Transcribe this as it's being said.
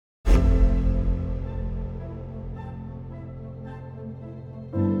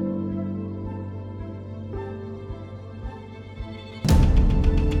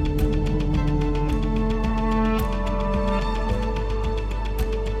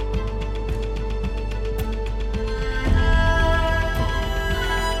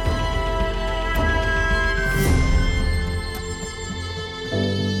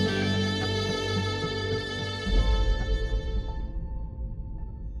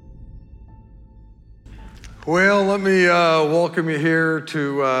Well, let me welcome you here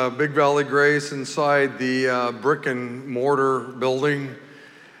to Big Valley Grace inside the brick and mortar building.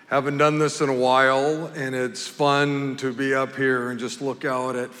 Haven't done this in a while, and it's fun to be up here and just look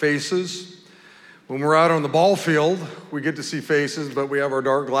out at faces. When we're out on the ball field, we get to see faces, but we have our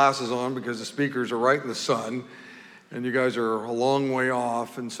dark glasses on because the speakers are right in the sun, and you guys are a long way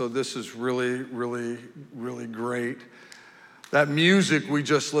off, and so this is really, really, really great. That music we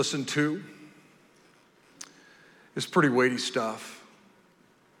just listened to, it's pretty weighty stuff.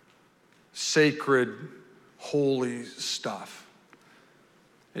 Sacred, holy stuff.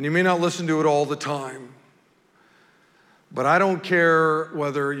 And you may not listen to it all the time, but I don't care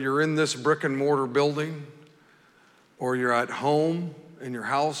whether you're in this brick and mortar building or you're at home in your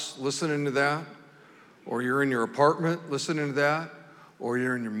house listening to that, or you're in your apartment listening to that, or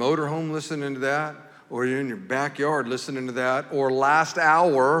you're in your motorhome listening to that, or you're in your backyard listening to that, or last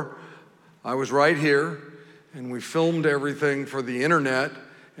hour, I was right here, and we filmed everything for the internet,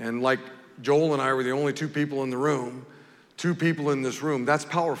 and like Joel and I were the only two people in the room, two people in this room. That's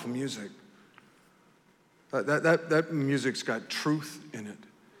powerful music. That music's got truth in it.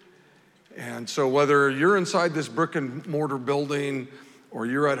 And so whether you're inside this brick and mortar building or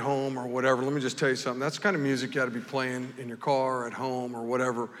you're at home or whatever, let me just tell you something. That's the kind of music you ought to be playing in your car, at home, or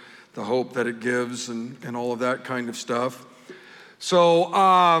whatever, the hope that it gives and all of that kind of stuff.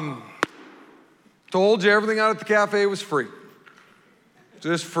 So, told you everything out at the cafe was free.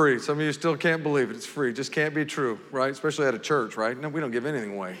 Just free. Some of you still can't believe it. It's free. It just can't be true, right? Especially at a church, right? No, we don't give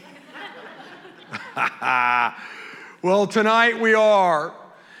anything away. Well, tonight we are.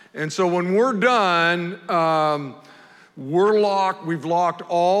 And so when we're done, we're locked. We've locked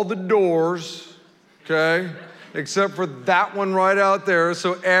all the doors, okay? Except for that one right out there.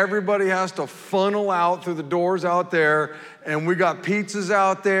 So everybody has to funnel out through the doors out there. And we got pizzas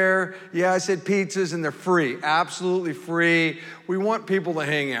out there. Yeah, I said pizzas, and they're free, absolutely free. We want people to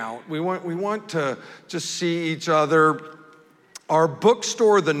hang out. We want to just see each other. Our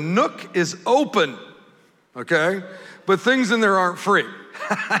bookstore, the Nook, is open, okay? But things in there aren't free.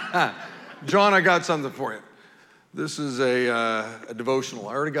 John, I got something for you. This is a devotional.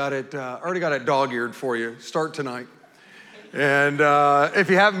 I already got it dog-eared for you. Start tonight. And if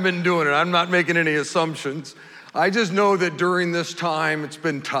you haven't been doing it, I'm not making any assumptions. I just know that during this time, it's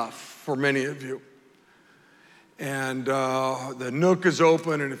been tough for many of you. And the Nook is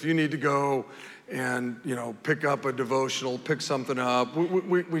open, and if you need to go and, pick up a devotional, pick something up,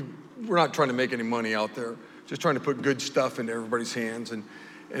 we're not trying to make any money out there, just trying to put good stuff into everybody's hands and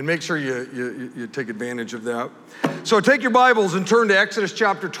make sure you take advantage of that. So take your Bibles and turn to Exodus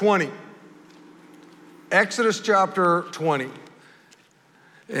chapter 20. Exodus chapter 20.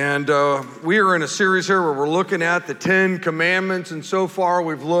 And we are in a series here where we're looking at the 10 Commandments, and so far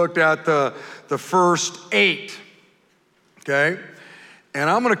we've looked at the first 8, okay? And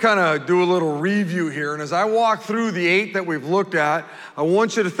I'm gonna kind of do a little review here, and as I walk through the 8 that we've looked at, I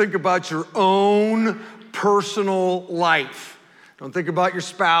want you to think about your own personal life. Don't think about your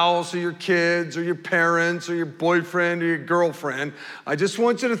spouse or your kids or your parents or your boyfriend or your girlfriend. I just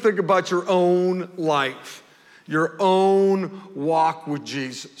want you to think about your own life. Your own walk with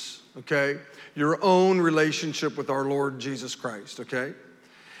Jesus, okay? Your own relationship with our Lord Jesus Christ, okay?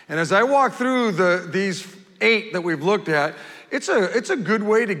 And as I walk through these 8 that we've looked at, it's a good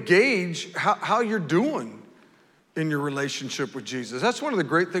way to gauge how you're doing in your relationship with Jesus. That's one of the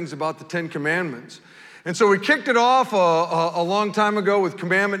great things about the 10 Commandments. And so we kicked it off a long time ago with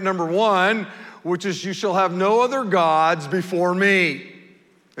commandment number 1, which is you shall have no other gods before me.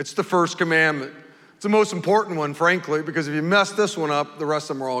 It's the first commandment. It's the most important one, frankly, because if you mess this one up, the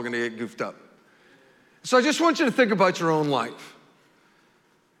rest of them are all going to get goofed up. So I just want you to think about your own life.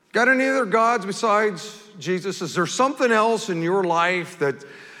 Got any other gods besides Jesus? Is there something else in your life that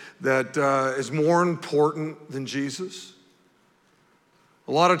is more important than Jesus?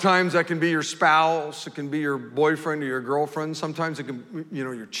 A lot of times that can be your spouse, it can be your boyfriend or your girlfriend. Sometimes it can,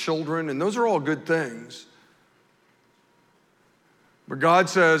 your children, and those are all good things. But God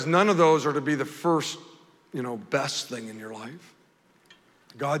says none of those are to be the first, best thing in your life.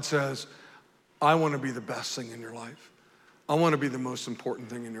 God says, I want to be the best thing in your life. I want to be the most important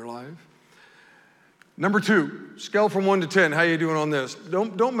thing in your life. Number 2, scale from 1 to 10. How you doing on this?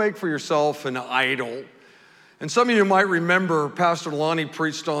 Don't make for yourself an idol. And some of you might remember Pastor Lonnie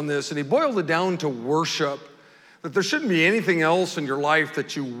preached on this, and he boiled it down to worship. That there shouldn't be anything else in your life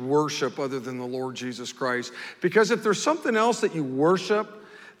that you worship other than the Lord Jesus Christ. Because if there's something else that you worship,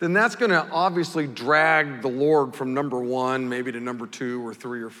 then that's going to obviously drag the Lord from number 1, maybe to number 2 or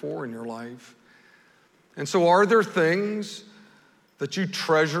 3 or 4 in your life. And so are there things that you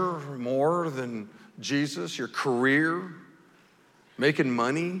treasure more than Jesus? Your career, making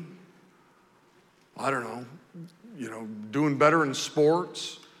money, I don't know, doing better in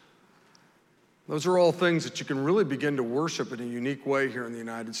sports. Those are all things that you can really begin to worship in a unique way here in the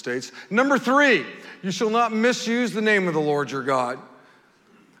United States. Number 3, you shall not misuse the name of the Lord your God.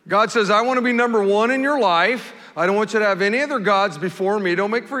 God says, I want to be number 1 in your life. I don't want you to have any other gods before me.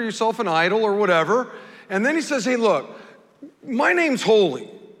 Don't make for yourself an idol or whatever. And then he says, hey, look, my name's holy.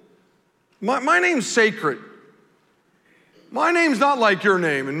 My name's sacred. My name's not like your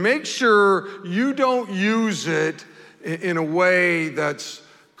name. And make sure you don't use it in a way that's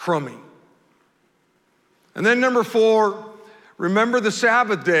crummy. And then number 4, remember the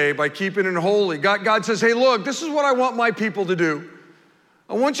Sabbath day by keeping it holy. God says, hey, look, this is what I want my people to do.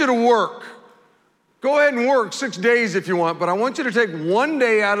 I want you to work. Go ahead and work 6 days if you want, but I want you to take 1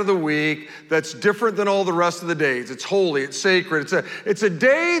 day out of the week that's different than all the rest of the days. It's holy, it's sacred. It's a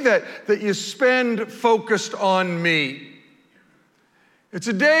day that you spend focused on me. It's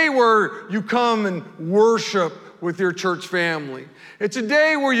a day where you come and worship with your church family. It's a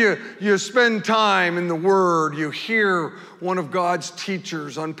day where you spend time in the Word. You hear one of God's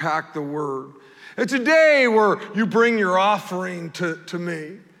teachers unpack the Word. It's a day where you bring your offering to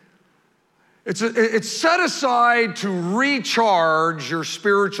me. It's set aside to recharge your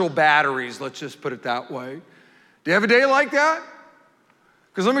spiritual batteries, let's just put it that way. Do you have a day like that?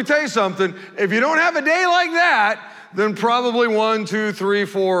 Because let me tell you something, if you don't have a day like that, then probably 1, 2, 3,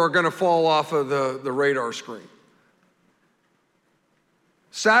 4 are going to fall off of the radar screen.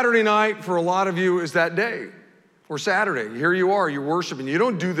 Saturday night for a lot of you is that day, or Saturday. Here you are, you're worshiping. You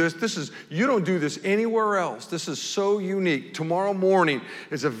don't do this. You don't do this anywhere else. This is so unique. Tomorrow morning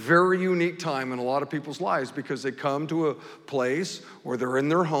is a very unique time in a lot of people's lives because they come to a place where they're in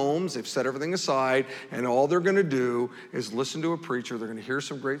their homes, they've set everything aside, and all they're going to do is listen to a preacher. They're going to hear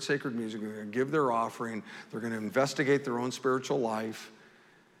some great sacred music. They're going to give their offering. They're going to investigate their own spiritual life.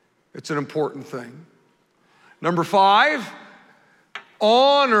 It's an important thing. Number 5,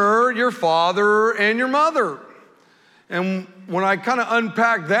 honor your father and your mother. And when I kind of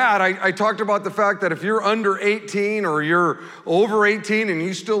unpacked that, I talked about the fact that if you're under 18 or you're over 18 and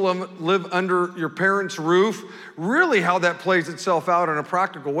you still live under your parents' roof, really how that plays itself out in a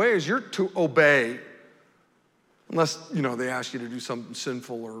practical way is you're to obey. Unless, they ask you to do something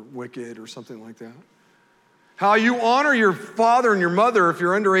sinful or wicked or something like that. How you honor your father and your mother if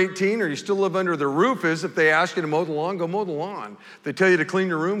you're under 18 or you still live under their roof is if they ask you to mow the lawn, go mow the lawn. They tell you to clean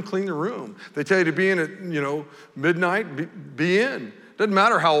your room, clean the room. They tell you to be in at, midnight, be in. Doesn't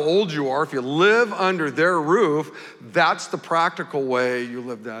matter how old you are. If you live under their roof, that's the practical way you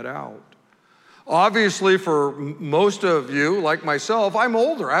live that out. Obviously, for most of you, like myself, I'm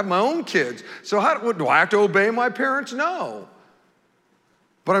older. I have my own kids. So do I have to obey my parents? No.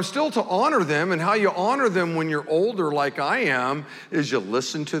 But I'm still to honor them, and how you honor them when you're older like I am is you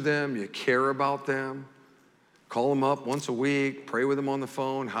listen to them, you care about them, call them up once a week, pray with them on the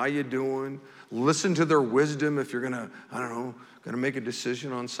phone, how you doing? Listen to their wisdom if you're gonna make a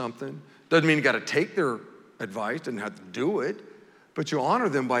decision on something. Doesn't mean you gotta take their advice, doesn't have to do it, but you honor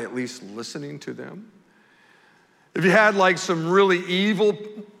them by at least listening to them. If you had like some really evil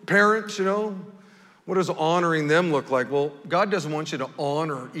parents, what does honoring them look like? Well, God doesn't want you to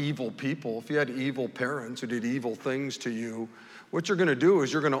honor evil people. If you had evil parents who did evil things to you, what you're going to do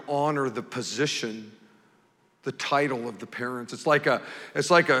is you're going to honor the position, the title of the parents. It's like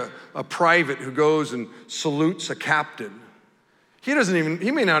a private who goes and salutes a captain. He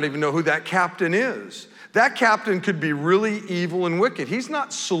may not even know who that captain is. That captain could be really evil and wicked. He's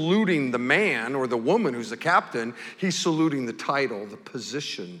not saluting the man or the woman who's the captain. He's saluting the title, the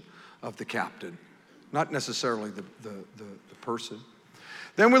position of the captain. Not necessarily the person.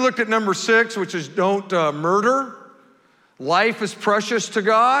 Then we looked at number 6, which is don't murder. Life is precious to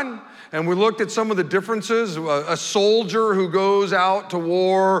God. And we looked at some of the differences. A soldier who goes out to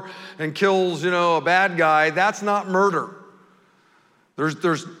war and kills, a bad guy, that's not murder.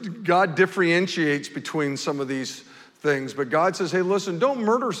 God differentiates between some of these things. But God says, hey, listen, don't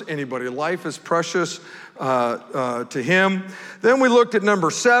murder anybody. Life is precious to him. Then we looked at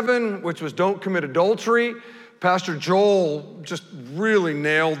number 7, which was don't commit adultery. Pastor Joel just really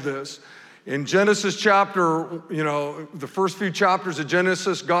nailed this. In Genesis chapter, the first few chapters of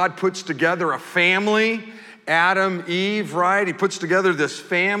Genesis, God puts together a family. Adam, Eve, right? He puts together this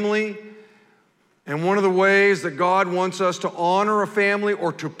family. And one of the ways that God wants us to honor a family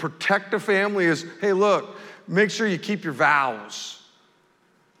or to protect a family is, hey, look, make sure you keep your vows,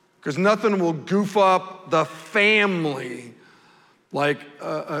 because nothing will goof up the family like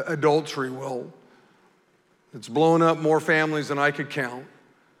adultery will. It's blown up more families than I could count.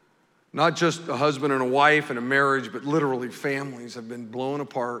 Not just a husband and a wife and a marriage, but literally families have been blown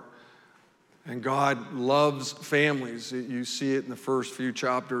apart. And God loves families. You see it in the first few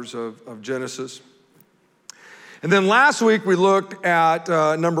chapters of Genesis. And then last week we looked at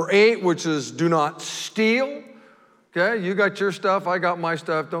number 8, which is do not steal. Okay, you got your stuff, I got my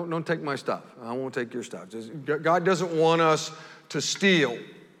stuff. Don't take my stuff. I won't take your stuff. God doesn't want us to steal.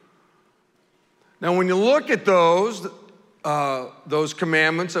 Now, when you look at those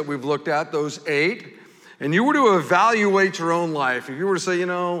commandments that we've looked at, those 8, and you were to evaluate your own life, if you were to say,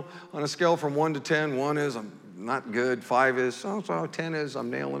 on a scale from 1 to 10, 1 is I'm not good, 5 is so, 10 is I'm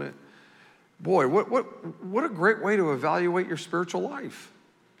nailing it. Boy, what a great way to evaluate your spiritual life,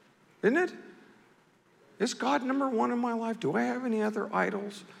 isn't it? Is God number 1 in my life? Do I have any other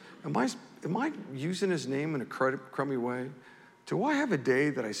idols? Am I using his name in a crummy way? Do I have a day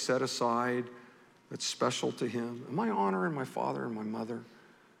that I set aside that's special to him? Am I honoring my father and my mother?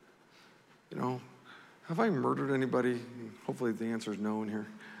 Have I murdered anybody? Hopefully the answer is no in here.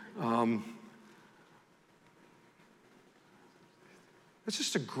 It's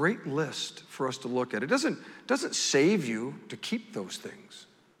just a great list for us to look at. It doesn't save you to keep those things.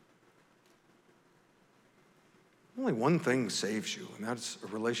 Only one thing saves you, and that's a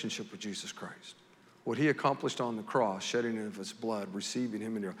relationship with Jesus Christ. What he accomplished on the cross, shedding of his blood, receiving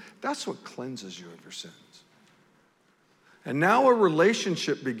him in your life, that's what cleanses you of your sins. And now a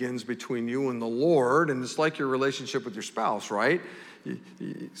relationship begins between you and the Lord, and it's like your relationship with your spouse, right?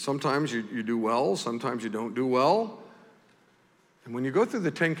 Sometimes you do well, sometimes you don't do well. And when you go through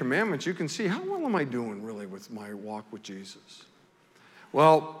the 10 Commandments, you can see, how well am I doing really with my walk with Jesus?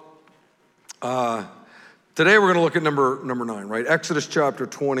 Well, today we're going to look at number 9, right? Exodus chapter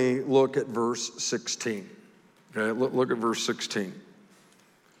 20, look at verse 16. Okay, look at verse 16.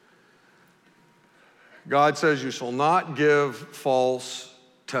 God says, you shall not give false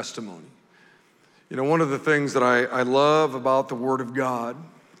testimony. One of the things that I love about the Word of God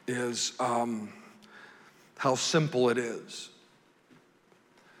is how simple it is.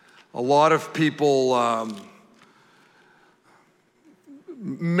 A lot of people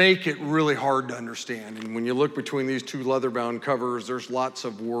make it really hard to understand. And when you look between these two leather-bound covers, there's lots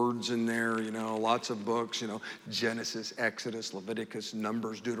of words in there, lots of books, Genesis, Exodus, Leviticus,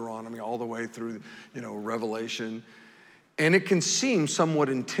 Numbers, Deuteronomy, all the way through, Revelation. And it can seem somewhat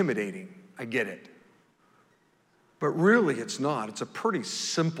intimidating. I get it. But really it's not. It's a pretty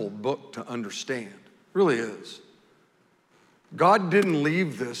simple book to understand. It really is. God didn't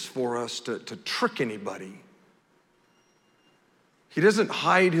leave this for us to trick anybody. He doesn't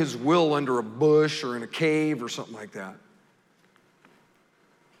hide his will under a bush or in a cave or something like that.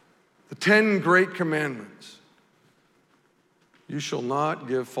 The 10 great commandments. You shall not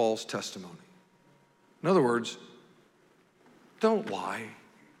give false testimony. In other words, don't lie.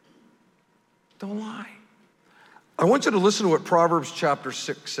 Don't lie. I want you to listen to what Proverbs chapter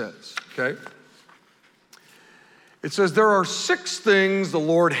 6 says, okay? It says, there are 6 things the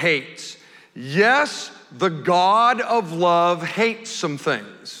Lord hates. Yes, the God of love hates some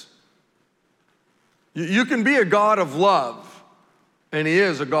things. You can be a God of love, and he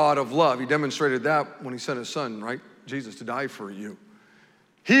is a God of love. He demonstrated that when he sent his son, right, Jesus, to die for you.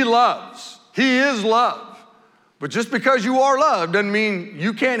 He loves. He is love. But just because you are loved doesn't mean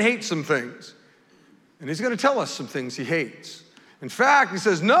you can't hate some things. And he's going to tell us some things he hates. In fact, he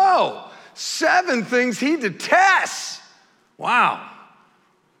says, no, 7 things he detests. Wow.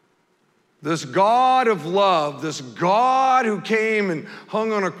 This God of love, this God who came and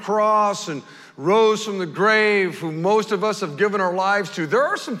hung on a cross and rose from the grave, who most of us have given our lives to, there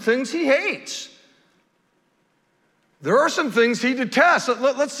are some things he hates. There are some things he detests.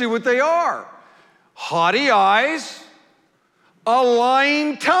 Let's see what they are. Haughty eyes, a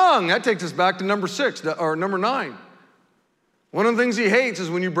lying tongue. That takes us back to number 9. One of the things he hates is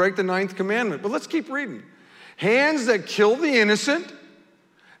when you break the 9th commandment. But let's keep reading. Hands that kill the innocent,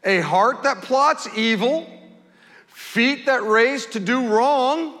 a heart that plots evil, feet that race to do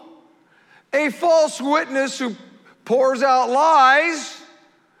wrong, a false witness who pours out lies,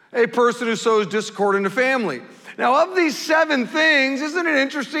 a person who sows discord in the family. Now, of these 7 things, isn't it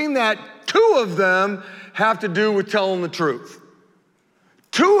interesting that 2 of them have to do with telling the truth?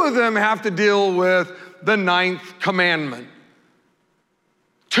 2 of them have to deal with the 9th commandment.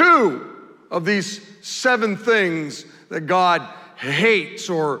 2 of these 7 things that God hates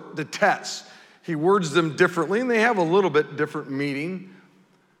or detests. He words them differently, and they have a little bit different meaning.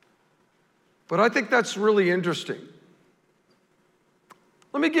 But I think that's really interesting.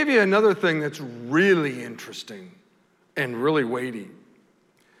 Let me give you another thing that's really interesting and really weighty.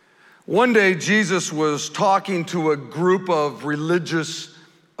 One day, Jesus was talking to a group of religious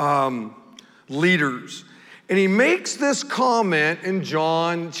leaders, and he makes this comment in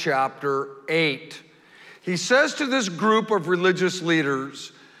John chapter 8. He says to this group of religious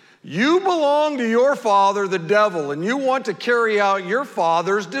leaders, "You belong to your father, the devil, and you want to carry out your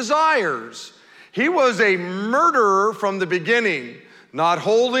father's desires. He was a murderer from the beginning, not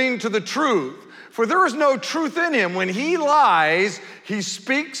holding to the truth, for there is no truth in him. When he lies, he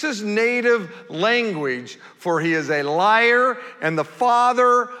speaks his native language, for he is a liar and the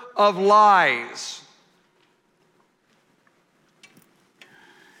father of lies."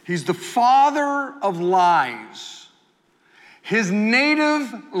 He's the father of lies. His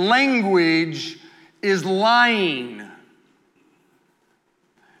native language is lying.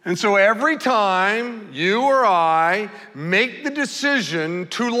 And so every time you or I make the decision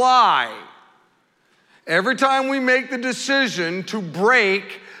to lie, every time we make the decision to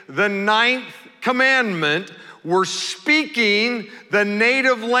break the 9th commandment, we're speaking the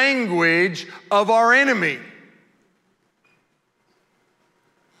native language of our enemy.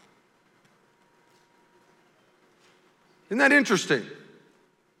 Isn't that interesting?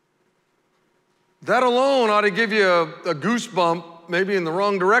 That alone ought to give you a goosebump, maybe in the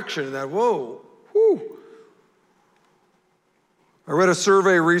wrong direction. That, whoa, whew. I read a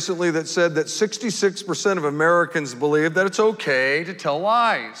survey recently that said that 66% of Americans believe that it's okay to tell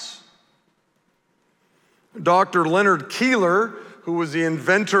lies. Dr. Leonard Keeler, who was the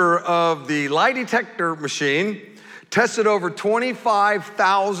inventor of the lie detector machine, tested over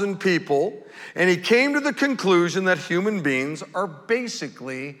 25,000 people, and he came to the conclusion that human beings are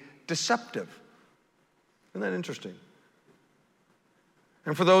basically deceptive. Isn't that interesting?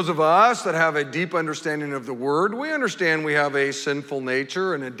 And for those of us that have a deep understanding of the word, we understand we have a sinful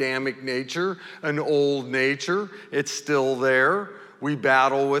nature, an Adamic nature, an old nature. It's still there. We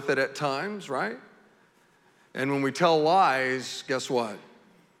battle with it at times, right? And when we tell lies, guess what?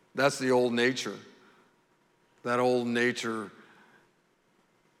 That's the old nature. That old nature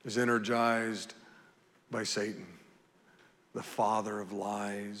is energized by Satan, the father of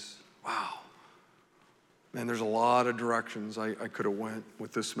lies. Wow. Man, there's a lot of directions I could have went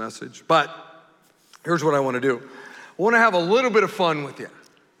with this message. But here's what I want to do. I want to have a little bit of fun with you.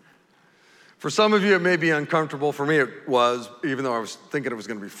 For some of you, it may be uncomfortable. For me, it was, even though I was thinking it was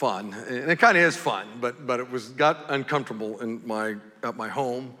going to be fun. And it kind of is fun, but it got uncomfortable at my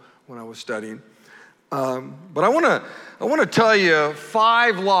home when I was studying. But I want to tell you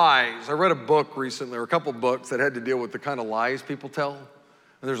 5 lies. I read a book recently, or a couple books that had to deal with the kind of lies people tell.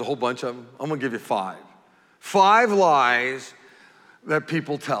 And there's a whole bunch of them. I'm going to give you 5. 5 lies that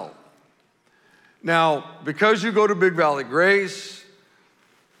people tell. Now, because you go to Big Valley Grace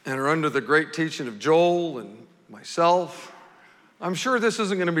and are under the great teaching of Joel and myself, I'm sure this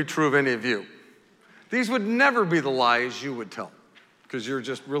isn't going to be true of any of you. These would never be the lies you would tell, because you're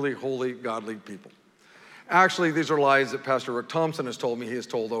just really holy, godly people. Actually, these are lies that Pastor Rick Thompson has told me he has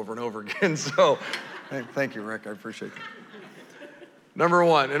told over and over again. So thank you, Rick. I appreciate that. Number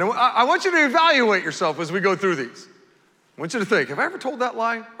 1, and I want you to evaluate yourself as we go through these. I want you to think, have I ever told that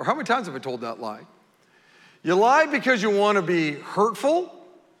lie? Or how many times have I told that lie? You lie because you want to be hurtful.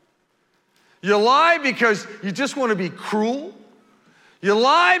 You lie because you just want to be cruel. You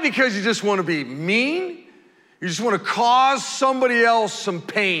lie because you just want to be mean. You just want to cause somebody else some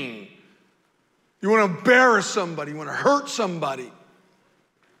pain. You want to embarrass somebody. You want to hurt somebody.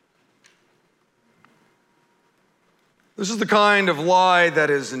 This is the kind of lie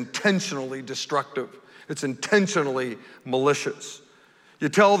that is intentionally destructive. It's intentionally malicious. You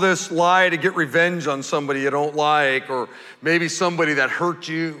tell this lie to get revenge on somebody you don't like, or maybe somebody that hurt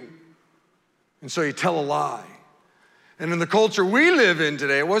you. And so you tell a lie. And in the culture we live in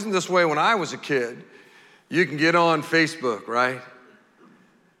today, it wasn't this way when I was a kid. You can get on Facebook, right?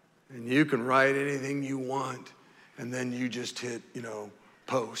 And you can write anything you want, and then you just hit,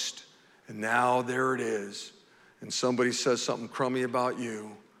 post. And now there it is. And somebody says something crummy about you.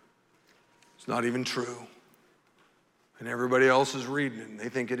 It's not even true. And everybody else is reading it, and they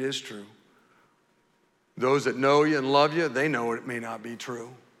think it is true. Those that know you and love you, they know it may not be true.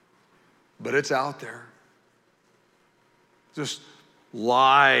 But it's out there. Just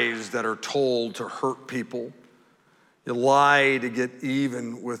lies that are told to hurt people. You lie to get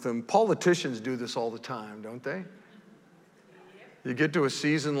even with them. Politicians do this all the time, don't they? You get to a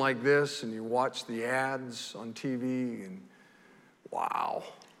season like this and you watch the ads on TV and wow,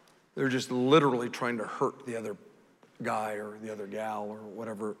 they're just literally trying to hurt the other guy or the other gal or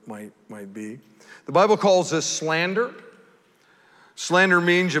whatever it might be. The Bible calls this slander. Slander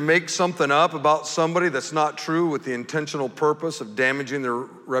means you make something up about somebody that's not true with the intentional purpose of damaging their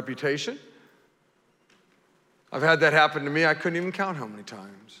reputation. I've had that happen to me. I couldn't even count how many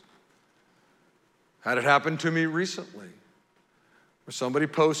times. Had it happen to me recently, where somebody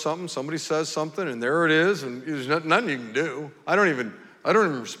posts something, somebody says something, and there it is, and there's nothing you can do. I don't even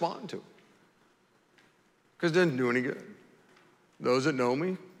respond to it, because it didn't do any good. Those that know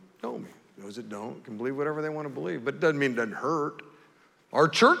me, know me. Those that don't can believe whatever they want to believe, but it doesn't mean it doesn't hurt. Our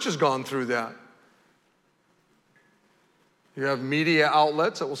church has gone through that. You have media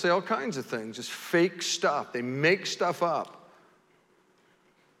outlets that will say all kinds of things, just fake stuff. They make stuff up.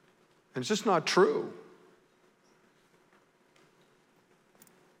 And it's just not true.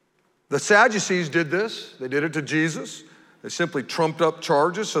 The Sadducees did this. They did it to Jesus. They simply trumped up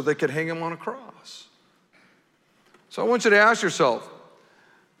charges so they could hang him on a cross. So I want you to ask yourself,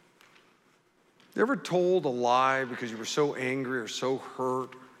 you ever told a lie because you were so angry or so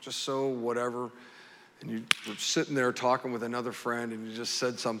hurt, just so whatever, and you were sitting there talking with another friend and you just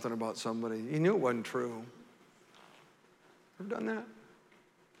said something about somebody? You knew it wasn't true. Ever done that?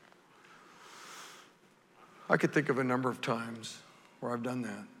 I could think of a number of times where I've done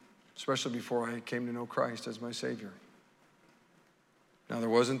that, especially before I came to know Christ as my Savior. Now, there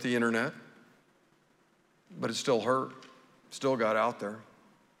wasn't the internet, but it still hurt. It still got out there.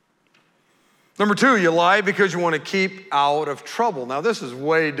 Number two, you lie because you want to keep out of trouble. Now, this is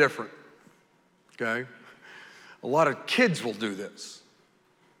way different, okay? A lot of kids will do this.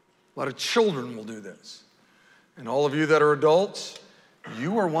 A lot of children will do this. And all of you that are adults,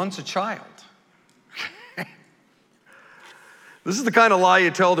 you were once a child. This is the kind of lie you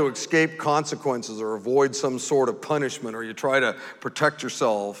tell to escape consequences or avoid some sort of punishment, or you try to protect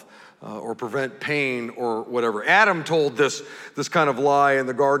yourself or prevent pain or whatever. Adam told this kind of lie in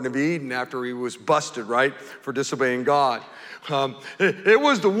the Garden of Eden after he was busted, right, for disobeying God. It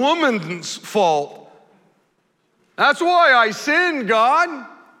was the woman's fault. That's why I sinned, God.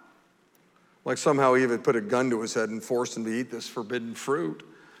 Like somehow he even put a gun to his head and forced him to eat this forbidden fruit.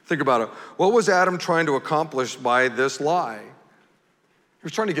 Think about it. What was Adam trying to accomplish by this lie? He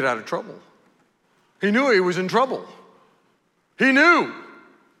was trying to get out of trouble. He knew he was in trouble. He knew.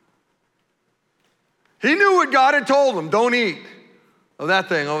 He knew what God had told him. Don't eat of that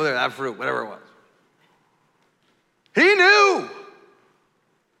thing over there, that fruit, whatever it was. He knew.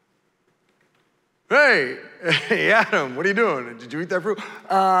 Hey, Adam, what are you doing? Did you eat that fruit?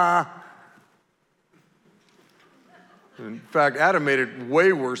 In fact, Adam made it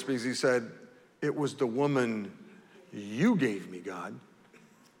way worse because he said, it was the woman you gave me, God.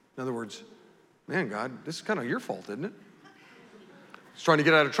 In other words, man, God, this is kind of your fault, isn't it? He's trying to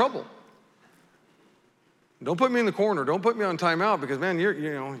get out of trouble. Don't put me in the corner. Don't put me on timeout because, man,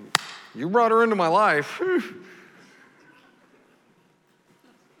 you brought her into my life.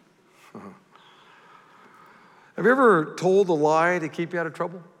 Have you ever told a lie to keep you out of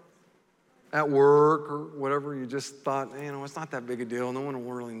trouble? At work or whatever, you just thought, it's not that big a deal. No one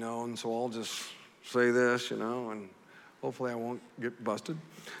will really know, and so I'll just say this, and hopefully I won't get busted.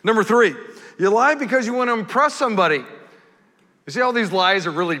 Number three, you lie because you want to impress somebody. You see how these lies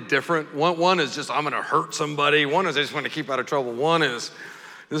are really different? One is just, I'm going to hurt somebody. One is, I just want to keep out of trouble. One is,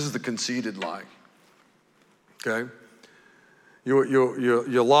 this is the conceited lie, okay?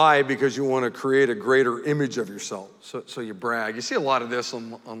 You lie because you want to create a greater image of yourself, so you brag. You see a lot of this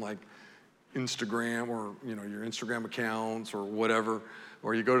on like Instagram or, your Instagram accounts or whatever,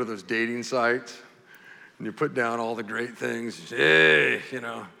 or you go to those dating sites and you put down all the great things. Hey,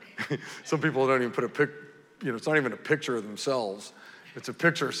 some people don't even put it's not even a picture of themselves. It's a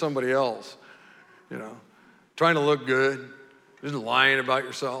picture of somebody else, trying to look good, just lying about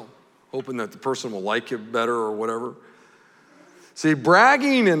yourself, hoping that the person will like you better or whatever. See,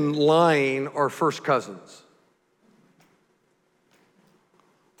 bragging and lying are first cousins.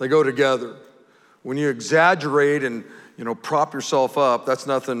 They go together. When you exaggerate and, prop yourself up, that's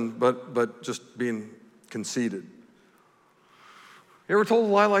nothing but just being conceited. You ever told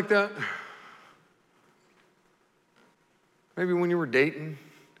a lie like that? Maybe when you were dating.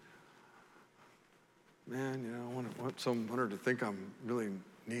 Man, I want her to think I'm really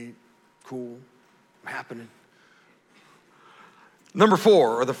neat, cool, I'm happening. Number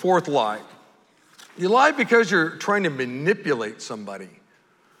four, or the fourth lie. You lie because you're trying to manipulate somebody.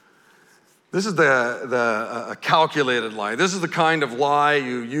 This is a calculated lie. This is the kind of lie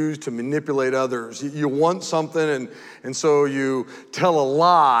you use to manipulate others. You want something, and so you tell a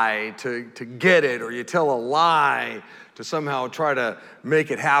lie to get it, or you tell a lie to somehow try to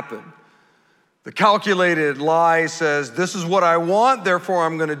make it happen. The calculated lie says, this is what I want, therefore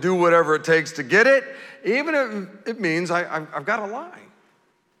I'm going to do whatever it takes to get it, even if it means I've got to lie.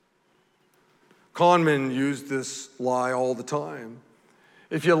 Conmen used this lie all the time.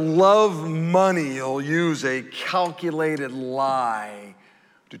 If you love money, you'll use a calculated lie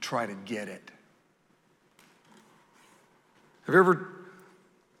to try to get it. Have you ever,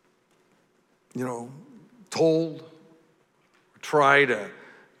 told or tried to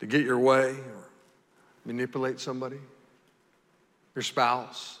get your way or manipulate somebody? Your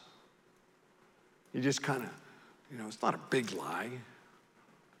spouse? You just kind of, it's not a big lie.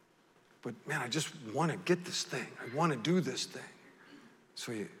 But man, I just want to get this thing. I want to do this thing.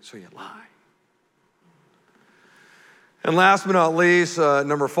 So you lie. And last but not least,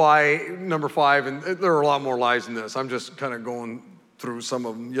 number five, and there are a lot more lies in this. I'm just kind of going through some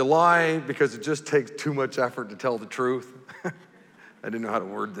of them. You lie because it just takes too much effort to tell the truth. I didn't know how to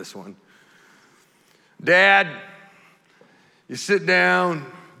word this one. Dad, you sit down,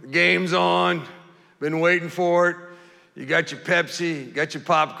 the game's on, been waiting for it. You got your Pepsi, you got your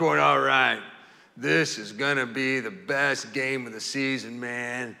popcorn, all right. This is gonna be the best game of the season,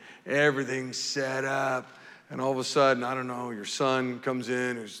 man. Everything's set up. And all of a sudden, I don't know, your son comes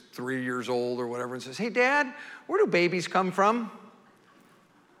in, who's 3 years old or whatever, and says, hey, Dad, where do babies come from?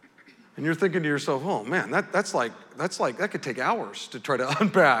 And you're thinking to yourself, oh man, that's like, that could take hours to try to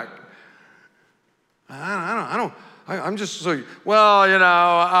unpack. I'm just so, well,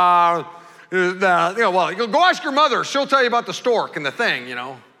 go ask your mother. She'll tell you about the stork and the thing,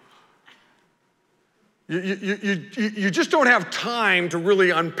 You just don't have time to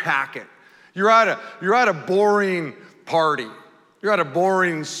really unpack it. You're at a boring party. You're at a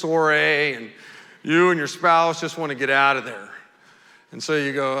boring soiree, and you and your spouse just want to get out of there. And so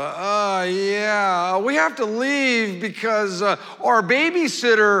you go, yeah, we have to leave because our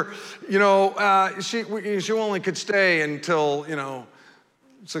babysitter, she only could stay until,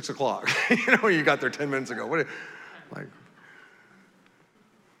 6 o'clock. You got there 10 minutes ago.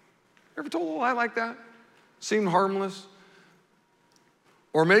 Ever told a lie like that? Seemed harmless?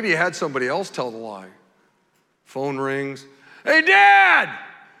 Or maybe you had somebody else tell the lie. Phone rings. Hey, Dad!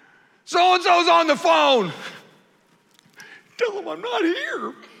 So-and-so's on the phone. Tell him I'm not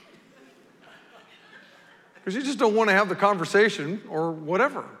here. Because you just don't want to have the conversation or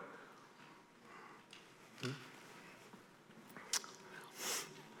whatever.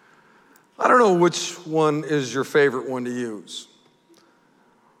 I don't know which one is your favorite one to use.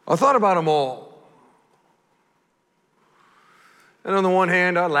 I thought about them all. And on the one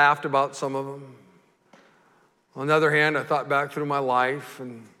hand, I laughed about some of them. On the other hand, I thought back through my life,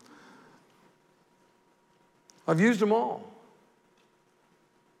 and I've used them all.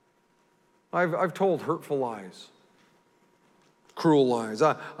 I've told hurtful lies, cruel lies.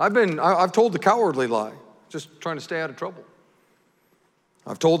 I've told the cowardly lie, just trying to stay out of trouble.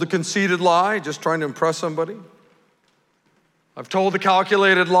 I've told the conceited lie, just trying to impress somebody. I've told the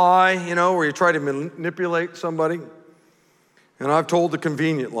calculated lie, where you try to manipulate somebody. And I've told the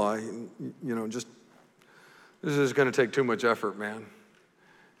convenient lie, just, this is going to take too much effort, man.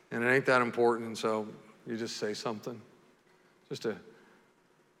 And it ain't that important, and so you just say something just to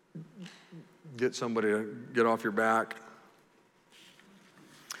get somebody to get off your back.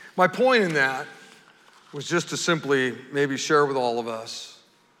 My point in that was just to simply maybe share with all of us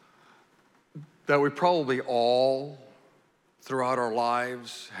that we probably all, throughout our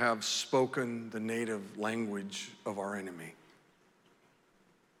lives, have spoken the native language of our enemy.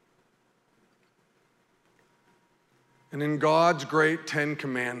 And in God's great 10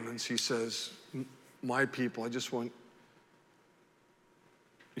 commandments, he says, my people, I just want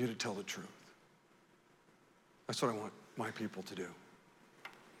you to tell the truth. That's what I want my people to do.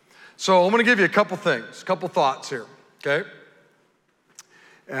 So I'm going to give you a couple things, a couple thoughts here, okay?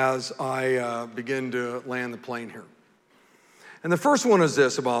 As I begin to land the plane here. And the first one is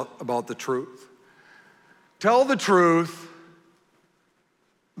this about the truth. Tell the truth,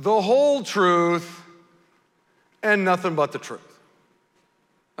 the whole truth, and nothing but the truth.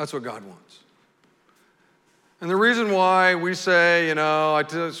 That's what God wants. And the reason why we say, I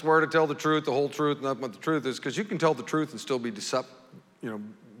swear to tell the truth, the whole truth, and nothing but the truth, is because you can tell the truth and still be deceptive.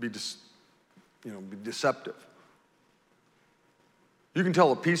 You can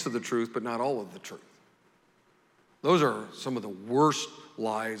tell a piece of the truth, but not all of the truth. Those are some of the worst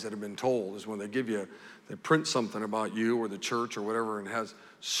lies that have been told, is when they print something about you or the church or whatever, and it has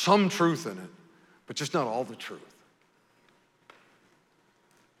some truth in it, but just not all the truth.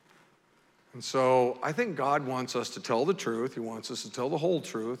 And so I think God wants us to tell the truth. He wants us to tell the whole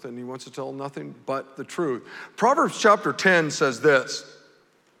truth, and he wants to tell nothing but the truth. Proverbs chapter 10 says this.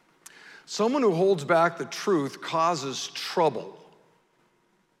 Someone who holds back the truth causes trouble.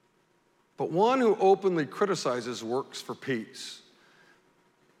 But one who openly criticizes works for peace.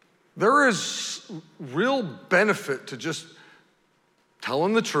 There is real benefit to just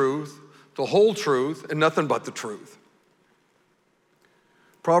telling the truth, the whole truth, and nothing but the truth.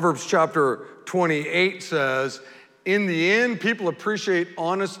 Proverbs chapter 28 says, in the end, people appreciate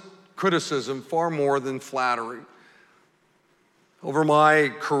honest criticism far more than flattery. Over my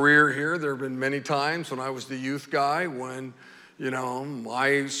career here, there have been many times when I was the youth guy when,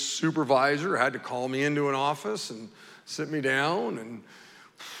 my supervisor had to call me into an office and sit me down, and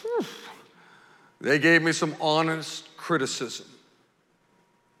they gave me some honest criticism.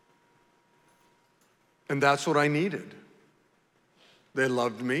 And that's what I needed. They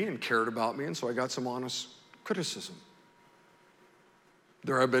loved me and cared about me, and so I got some honest criticism.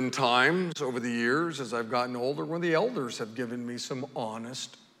 There have been times over the years as I've gotten older when the elders have given me some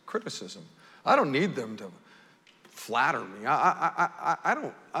honest criticism. I don't need them to flatter me. I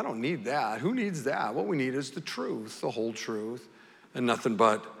don't need that. Who needs that? What we need is the truth, the whole truth, and nothing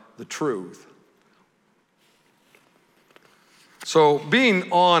but the truth. So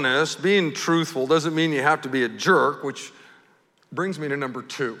being honest, being truthful doesn't mean you have to be a jerk, which brings me to number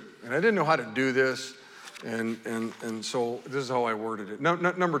 2. And I didn't know how to do this, and so this is how I worded it.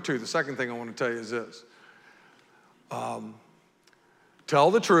 Number 2, the second thing I want to tell you is this. Tell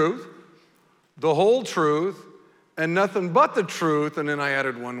the truth, the whole truth, and nothing but the truth, and then I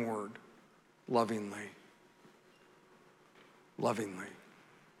added one word, lovingly. Lovingly.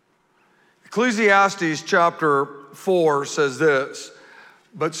 Ecclesiastes chapter 4 says this,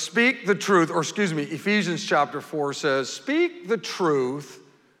 but speak the truth, Ephesians chapter 4 says, speak the truth,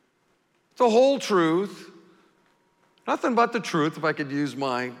 the whole truth, nothing but the truth, if I could use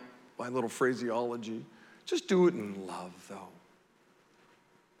my little phraseology. Just do it in love, though.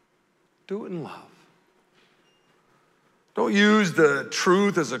 Do it in love. Don't use the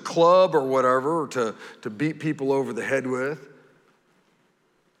truth as a club or whatever to beat people over the head with.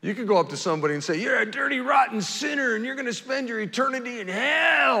 You could go up to somebody and say, you're a dirty, rotten sinner, and you're going to spend your eternity in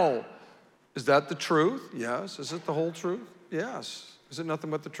hell. Is that the truth? Yes. Is it the whole truth? Yes. Is it nothing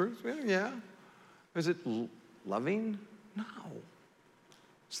but the truth? Yeah. Is it loving? No.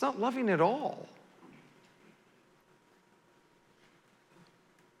 It's not loving at all.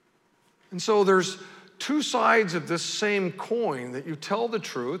 And so there's two sides of this same coin, that you tell the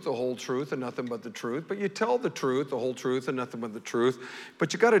truth, the whole truth, and nothing but the truth, but you tell the truth, the whole truth, and nothing but the truth,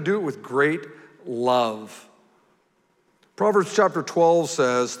 but you got to do it with great love. Proverbs chapter 12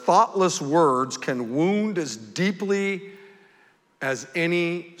 says, thoughtless words can wound as deeply as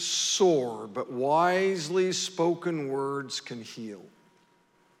any sword, but wisely spoken words can heal.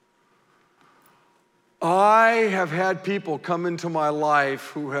 I have had people come into my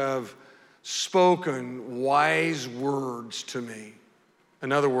life who have spoken wise words to me.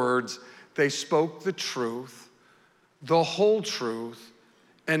 In other words, they spoke the truth, the whole truth,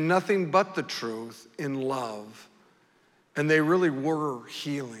 and nothing but the truth in love. And they really were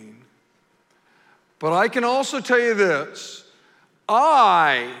healing. But I can also tell you this,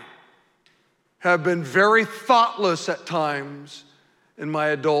 I have been very thoughtless at times in my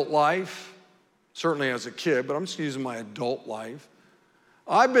adult life, certainly as a kid, but I'm just using my adult life.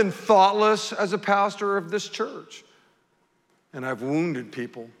 I've been thoughtless as a pastor of this church, and I've wounded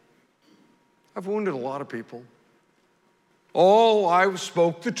people. I've wounded a lot of people. Oh, I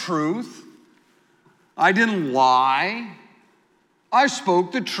spoke the truth. I didn't lie. I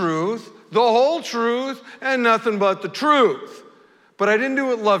spoke the truth, the whole truth, and nothing but the truth. But I didn't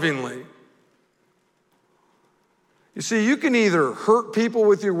do it lovingly. You see, you can either hurt people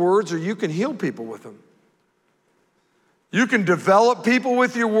with your words or you can heal people with them. You can develop people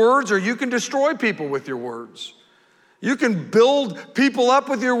with your words or you can destroy people with your words. You can build people up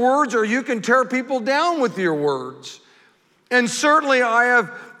with your words or you can tear people down with your words. And certainly I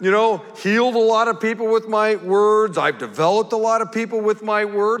have, healed a lot of people with my words. I've developed a lot of people with my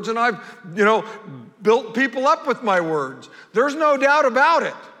words, and I've, built people up with my words. There's no doubt about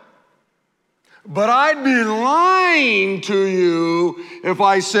it. But I'd be lying to you if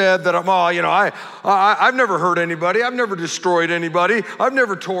I said that I've never hurt anybody. I've never destroyed anybody. I've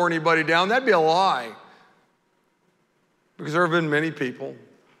never tore anybody down. That'd be a lie. Because there have been many people,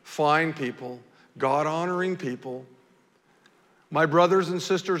 fine people, God-honoring people, my brothers and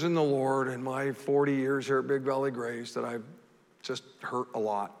sisters in the Lord in my 40 years here at Big Valley Grace that I've just hurt a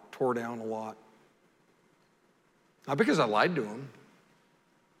lot, tore down a lot. Not because I lied to them.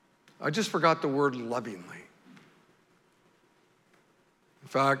 I just forgot the word lovingly. In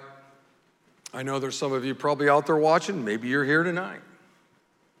fact, I know there's some of you probably out there watching. Maybe you're here tonight.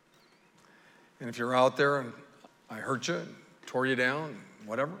 And if you're out there and I hurt you, and tore you down,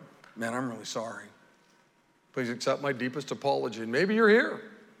 whatever, man, I'm really sorry. Please accept my deepest apology. And maybe you're here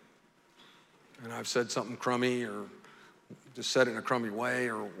and I've said something crummy or just said it in a crummy way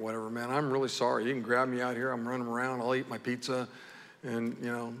or whatever, man, I'm really sorry. You can grab me out here, I'm running around, I'll eat my pizza and,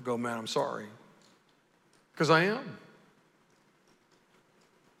 go, man, I'm sorry. Because I am.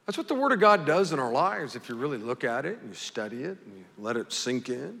 That's what the Word of God does in our lives if you really look at it and you study it and you let it sink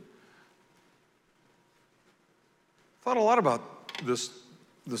in. I thought a lot about this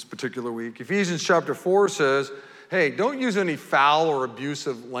particular week. Ephesians chapter 4 says, hey, don't use any foul or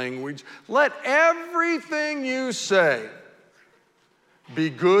abusive language. Let everything you say be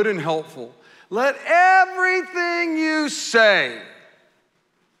good and helpful. Let everything you say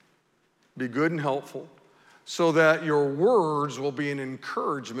be good and helpful, so that your words will be an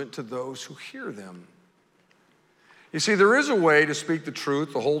encouragement to those who hear them. You see, there is a way to speak the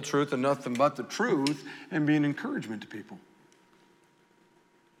truth, the whole truth, and nothing but the truth, and be an encouragement to people.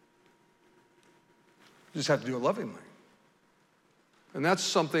 You just have to do it lovingly. And that's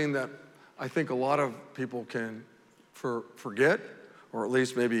something that I think a lot of people can forget, or at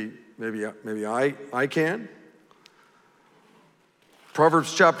least maybe I can.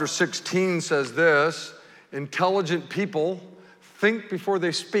 Proverbs chapter 16 says this, intelligent people think before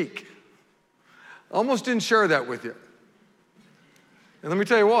they speak. I almost didn't share that with you. And let me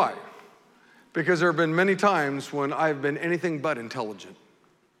tell you why. Because there have been many times when I've been anything but intelligent.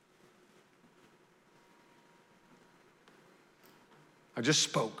 I just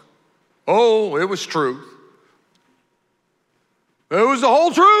spoke. Oh, it was truth. It was the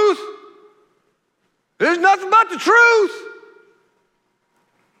whole truth. There's nothing but the truth.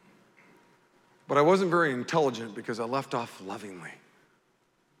 But I wasn't very intelligent because I left off lovingly.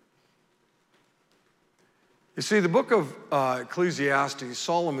 You see, the book of Ecclesiastes,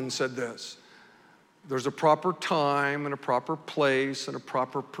 Solomon said this, there's a proper time and a proper place and a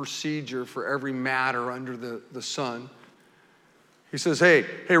proper procedure for every matter under the sun. He says, hey,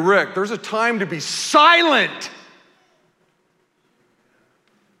 Rick, there's a time to be silent.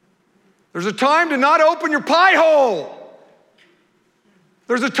 There's a time to not open your pie hole.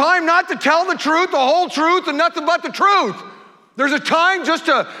 There's a time not to tell the truth, the whole truth, and nothing but the truth. There's a time just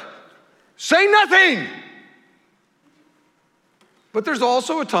to say nothing. But there's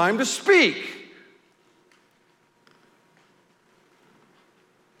also a time to speak.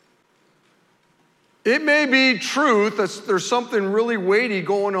 It may be truth that there's something really weighty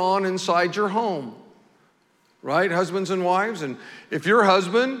going on inside your home. Right, husbands and wives? And if your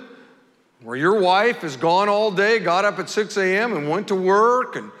husband or your wife is gone all day, got up at 6 a.m. and went to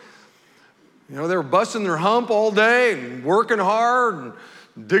work, and they were busting their hump all day and working hard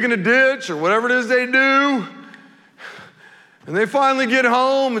and digging a ditch or whatever it is they do. And they finally get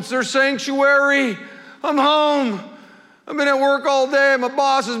home, it's their sanctuary. I'm home. I've been at work all day. My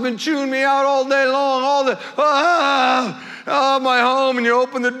boss has been chewing me out all day long. My home, and you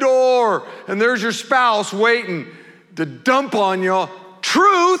open the door, and there's your spouse waiting to dump on you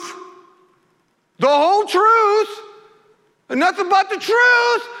truth, the whole truth, and nothing but the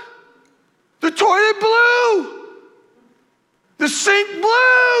truth. The toilet blew. The sink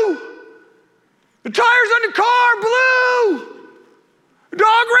blew. The tires on the car blew. The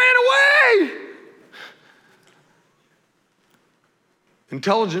dog ran away.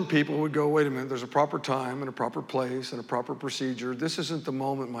 Intelligent people would go, wait a minute, there's a proper time and a proper place and a proper procedure. This isn't the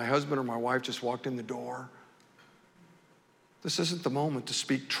moment my husband or my wife just walked in the door. This isn't the moment to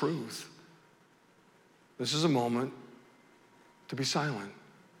speak truth. This is a moment to be silent.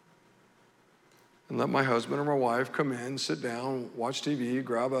 And let my husband or my wife come in, sit down, watch TV,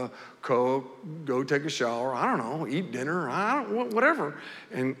 grab a Coke, go take a shower, I don't know, eat dinner, whatever.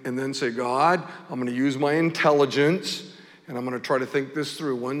 And then say, God, I'm going to use my intelligence and I'm going to try to think this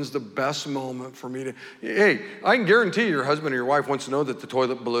through. When's the best moment for me to, hey, I can guarantee your husband or your wife wants to know that the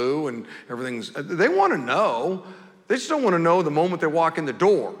toilet blew and everything's, they want to know. They just don't want to know the moment they walk in the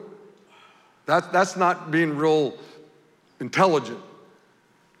door. That's not being real intelligent.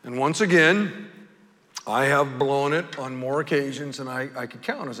 And once again, I have blown it on more occasions than I could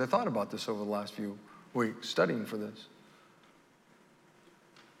count as I thought about this over the last few weeks, studying for this.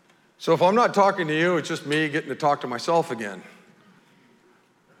 So if I'm not talking to you, it's just me getting to talk to myself again.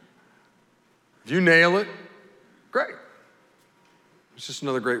 If you nail it, great. It's just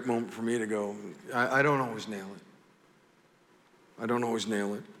another great moment for me to go, I don't always nail it. I don't always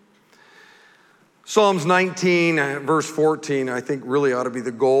nail it. Psalms 19, verse 14, I think really ought to be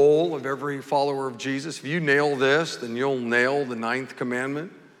the goal of every follower of Jesus. If you nail this, then you'll nail the 9th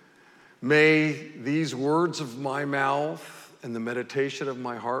commandment. May these words of my mouth and the meditation of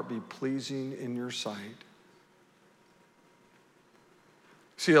my heart be pleasing in your sight.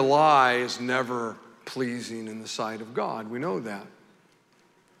 See, a lie is never pleasing in the sight of God. We know that.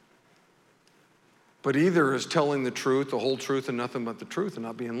 But either is telling the truth, the whole truth, and nothing but the truth, and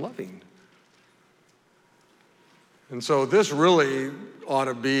not being loving. And so this really ought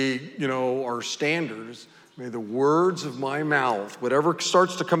to be, our standards. May the words of my mouth, whatever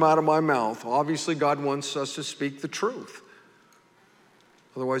starts to come out of my mouth, obviously God wants us to speak the truth.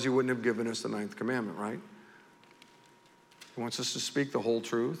 Otherwise, he wouldn't have given us the 9th commandment, right? He wants us to speak the whole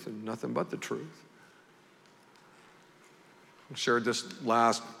truth and nothing but the truth. I shared this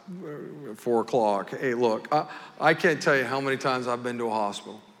last 4 o'clock. Hey, look, I can't tell you how many times I've been to a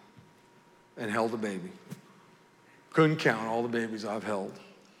hospital and held a baby. Couldn't count all the babies I've held,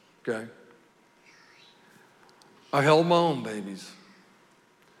 okay? I held my own babies.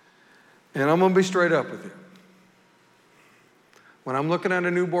 And I'm going to be straight up with you. When I'm looking at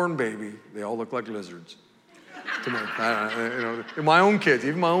a newborn baby, they all look like lizards to me. My own kids,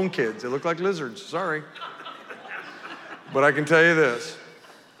 even my own kids, they look like lizards. Sorry. But I can tell you this.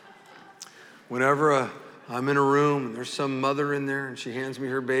 Whenever I'm in a room and there's some mother in there and she hands me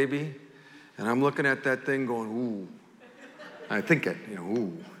her baby, and I'm looking at that thing going, ooh. I think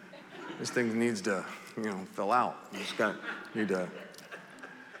ooh, this thing needs to, fill out.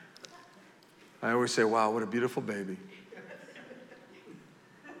 I always say, wow, what a beautiful baby.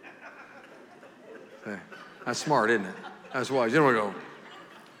 Hey, that's smart, isn't it? That's wise. You don't want to go,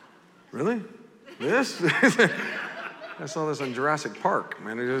 really? This? I saw this on Jurassic Park,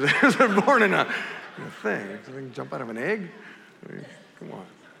 man. It was born in a thing. Something jump out of an egg? Come on.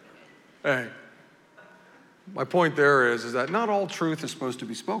 Hey, my point there is that not all truth is supposed to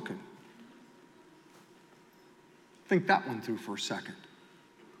be spoken. Think that one through for a second.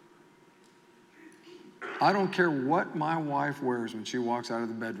 I don't care what my wife wears when she walks out of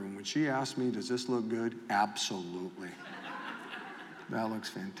the bedroom. When she asks me, does this look good? Absolutely. That looks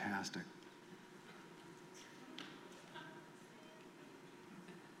fantastic.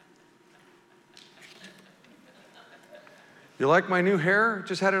 You like my new hair?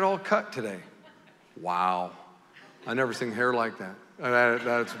 Just had it all cut today. Wow. I never seen hair like that.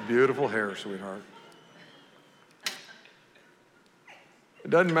 That's beautiful hair, sweetheart. It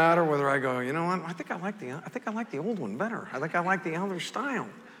doesn't matter whether I go, you know what? I think I like the old one better. I think I like the other style.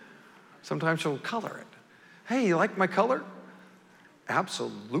 Sometimes she'll color it. Hey, you like my color?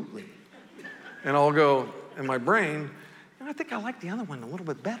 Absolutely. And I'll go in my brain, I think I like the other one a little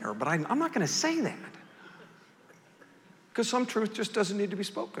bit better, but I'm not going to say that. Because some truth just doesn't need to be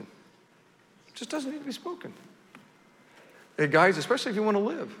spoken. It just doesn't need to be spoken. Hey, guys, especially if you want to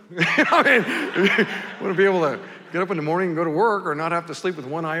live. You want to be able to get up in the morning and go to work or not have to sleep with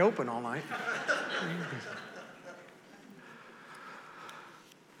one eye open all night.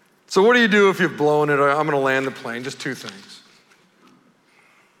 So what do you do if you've blown it? I'm going to land the plane. Just 2 things.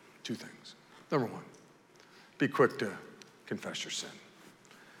 2 things. Number 1, be quick to confess your sin.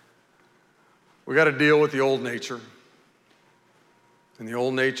 We got to deal with the old nature. And the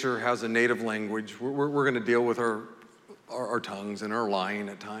old nature has a native language. We're going to deal with our tongues and our lying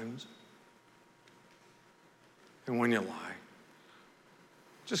at times. And when you lie,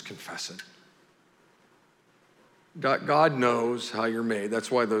 just confess it. God knows how you're made. That's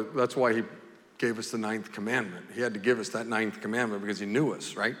why he gave us the 9th commandment. He had to give us that 9th commandment because he knew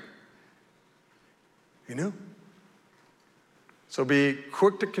us, right? He knew. So be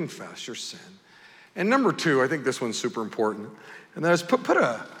quick to confess your sin. And number 2, I think this one's super important, and that is put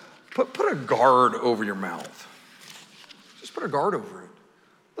a guard over your mouth. Just put a guard over it.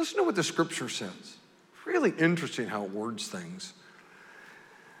 Listen to what the scripture says. Really interesting how it words things.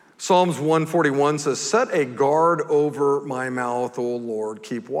 Psalms 141 says, set a guard over my mouth, O Lord.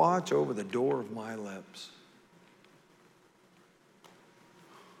 Keep watch over the door of my lips.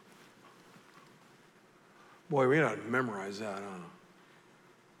 Boy, we got to memorize that, huh?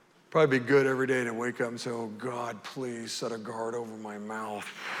 Probably be good every day to wake up and say, oh God, please set a guard over my mouth.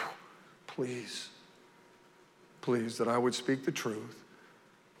 Please. Please, that I would speak the truth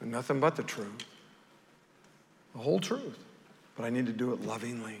and nothing but the truth. The whole truth. But I need to do it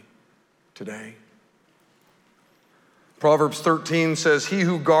lovingly today. Proverbs 13 says, he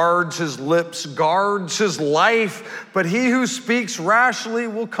who guards his lips guards his life, but he who speaks rashly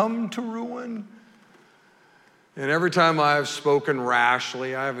will come to ruin. And every time I have spoken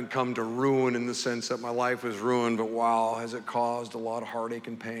rashly, I haven't come to ruin in the sense that my life was ruined, but wow, has it caused a lot of heartache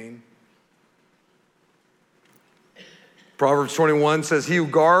and pain. Proverbs 21 says, he who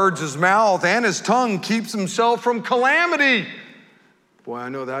guards his mouth and his tongue keeps himself from calamity. Boy, I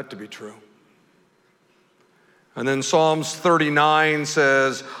know that to be true. And then Psalms 39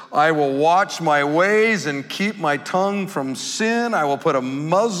 says, I will watch my ways and keep my tongue from sin. I will put a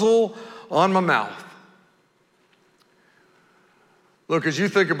muzzle on my mouth. Look, as you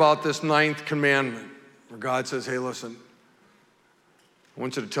think about this 9th commandment, where God says, hey, listen, I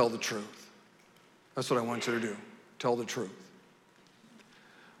want you to tell the truth. That's what I want you to do. Tell the truth.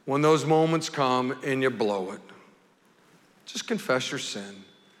 When those moments come and you blow it, just confess your sin.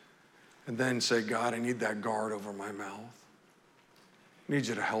 And then say, God, I need that guard over my mouth. I need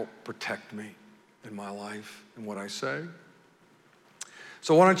you to help protect me in my life and what I say.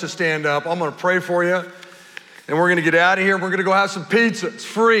 So why don't you stand up? I'm going to pray for you. And we're going to get out of here. We're going to go have some pizza. It's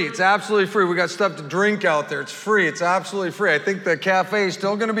free. It's absolutely free. We got stuff to drink out there. It's free. It's absolutely free. I think the cafe is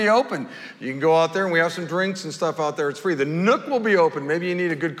still going to be open. You can go out there and we have some drinks and stuff out there. It's free. The Nook will be open. Maybe you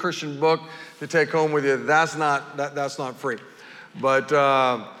need a good Christian book to take home with you. That's not free. But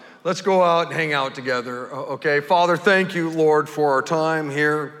let's go out and hang out together, okay? Father, thank you, Lord, for our time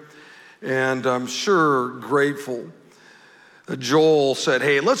here. And I'm sure grateful. Joel said,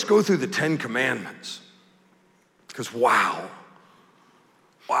 hey, let's go through the 10 commandments. Because wow,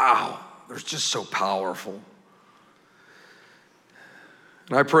 they're just so powerful.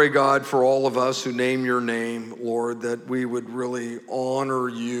 And I pray, God, for all of us who name your name, Lord, that we would really honor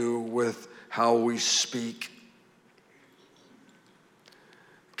you with how we speak.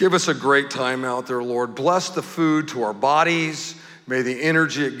 Give us a great time out there, Lord. Bless the food to our bodies. May the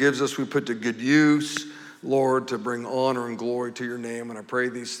energy it gives us we put to good use, Lord, to bring honor and glory to your name. And I pray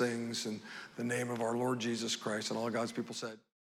these things in the name of our Lord Jesus Christ. And all God's people said.